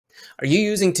Are you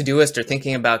using Todoist or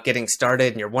thinking about getting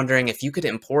started and you're wondering if you could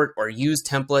import or use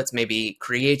templates, maybe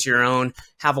create your own,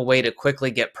 have a way to quickly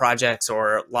get projects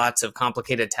or lots of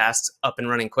complicated tasks up and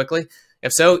running quickly?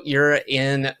 If so, you're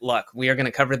in luck. We are going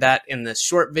to cover that in this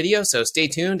short video, so stay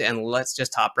tuned and let's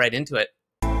just hop right into it.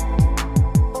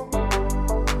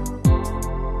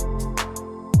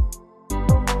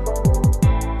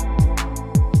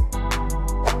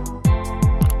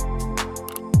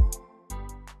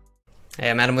 Hey,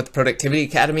 I'm Adam with the Productivity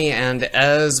Academy, and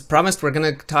as promised, we're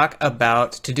going to talk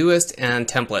about Todoist and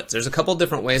templates. There's a couple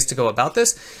different ways to go about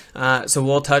this, so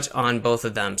we'll touch on both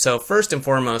of them. So first and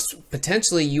foremost,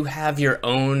 potentially you have your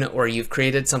own, or you've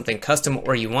created something custom,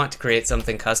 or you want to create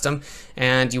something custom,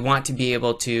 and you want to be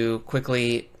able to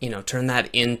quickly, turn that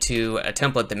into a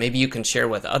template that maybe you can share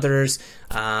with others,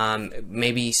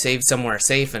 maybe save somewhere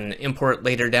safe and import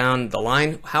later down the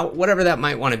line, whatever that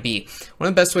might want to be. One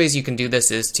of the best ways you can do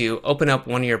this is to open up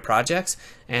one of your projects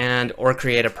or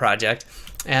create a project.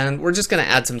 And we're just going to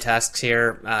add some tasks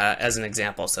here as an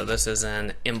example. So this is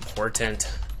an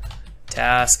important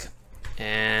task,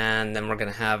 and then we're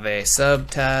going to have a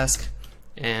subtask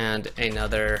and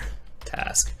another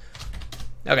task.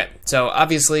 Okay, so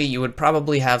obviously you would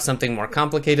probably have something more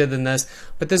complicated than this,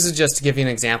 but this is just to give you an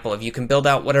example of you can build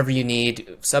out whatever you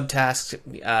need, subtasks,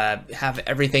 have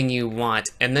everything you want,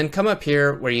 and then come up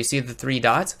here where you see the three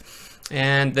dots,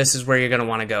 and this is where you're going to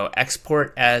want to go.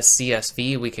 Export as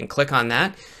CSV, we can click on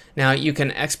that. Now you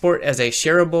can export as a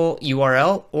shareable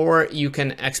URL, or you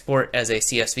can export as a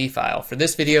CSV file. For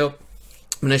this video,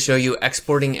 I'm going to show you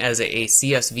exporting as a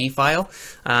CSV file.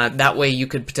 That way you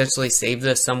could potentially save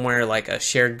this somewhere like a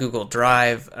shared Google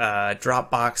Drive,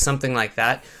 Dropbox, something like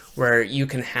that, where you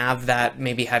can have that,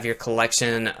 maybe have your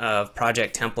collection of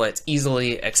project templates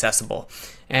easily accessible.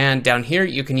 And down here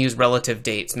you can use relative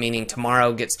dates, meaning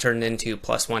tomorrow gets turned into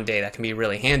 +1 day. That can be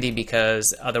really handy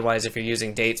because otherwise if you're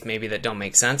using dates maybe that don't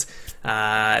make sense,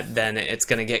 then it's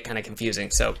going to get kind of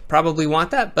confusing. So probably want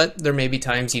that, but there may be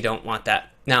times you don't want that.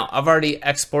 Now, I've already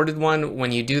exported one.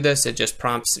 When you do this, it just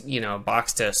prompts, a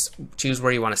box to choose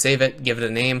where you want to save it, give it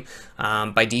a name.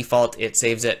 By default, it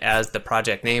saves it as the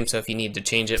project name. So if you need to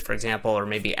change it, for example, or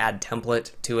maybe add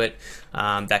template to it,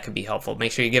 that could be helpful.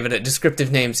 Make sure you give it a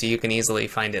descriptive name so you can easily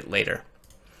find it later.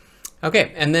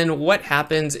 Okay, and then what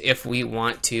happens if we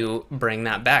want to bring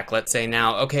that back? Let's say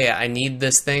now, okay, I need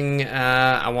this thing.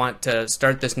 I want to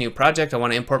start this new project. I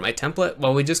want to import my template.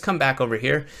 Well, we just come back over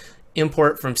here,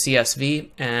 import from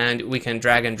CSV, and we can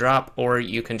drag and drop, or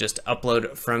you can just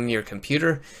upload from your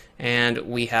computer, and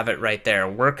we have it right there,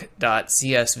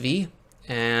 work.csv,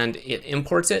 and it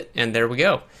imports it, and there we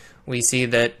go. We see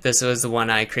that this was the one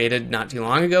I created not too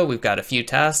long ago. We've got a few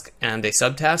tasks and a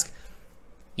subtask.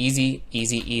 Easy,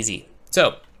 easy, easy.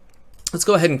 So let's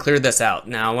go ahead and clear this out.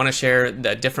 Now I want to share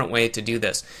the different way to do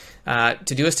this.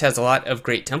 Todoist has a lot of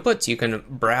great templates. You can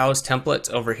browse templates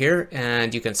over here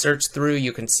and you can search through.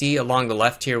 You can see along the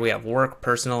left here we have work,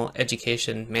 personal,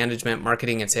 education, management,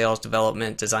 marketing and sales,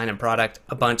 development, design and product,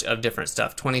 a bunch of different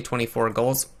stuff. 2024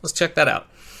 goals. Let's check that out.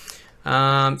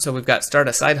 So we've got start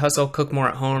a side hustle, cook more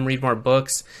at home, read more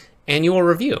books, annual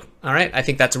review. All right, I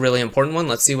think that's a really important one.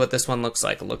 Let's see what this one looks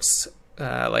like. It looks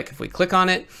like if we click on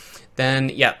it, then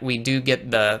yeah, we do get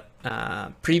the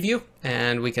preview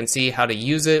and we can see how to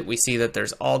use it. We see that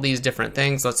there's all these different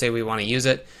things. Let's say we want to use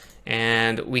it,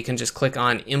 and we can just click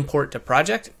on import to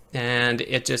project, and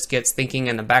it just gets thinking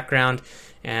in the background,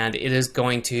 and it is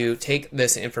going to take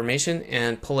this information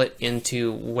and pull it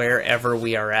into wherever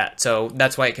we are at. So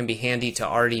that's why it can be handy to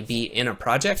already be in a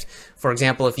project. For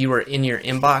example, if you were in your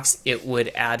inbox, it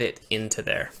would add it into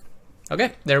there.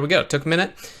 Okay, there we go. Took a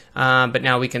minute. But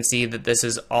now we can see that this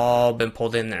has all been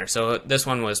pulled in there. So this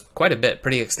one was quite a bit,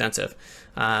 pretty extensive.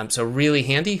 So really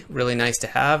handy, really nice to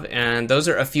have. And those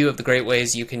are a few of the great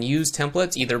ways you can use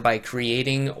templates, either by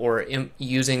creating or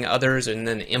using others and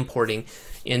then importing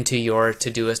into your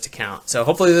Todoist account. So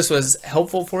hopefully this was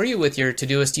helpful for you with your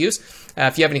Todoist use.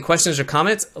 If you have any questions or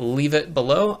comments, leave it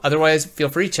below. Otherwise, feel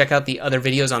free to check out the other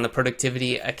videos on the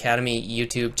Productivity Academy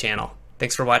YouTube channel.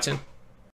 Thanks for watching.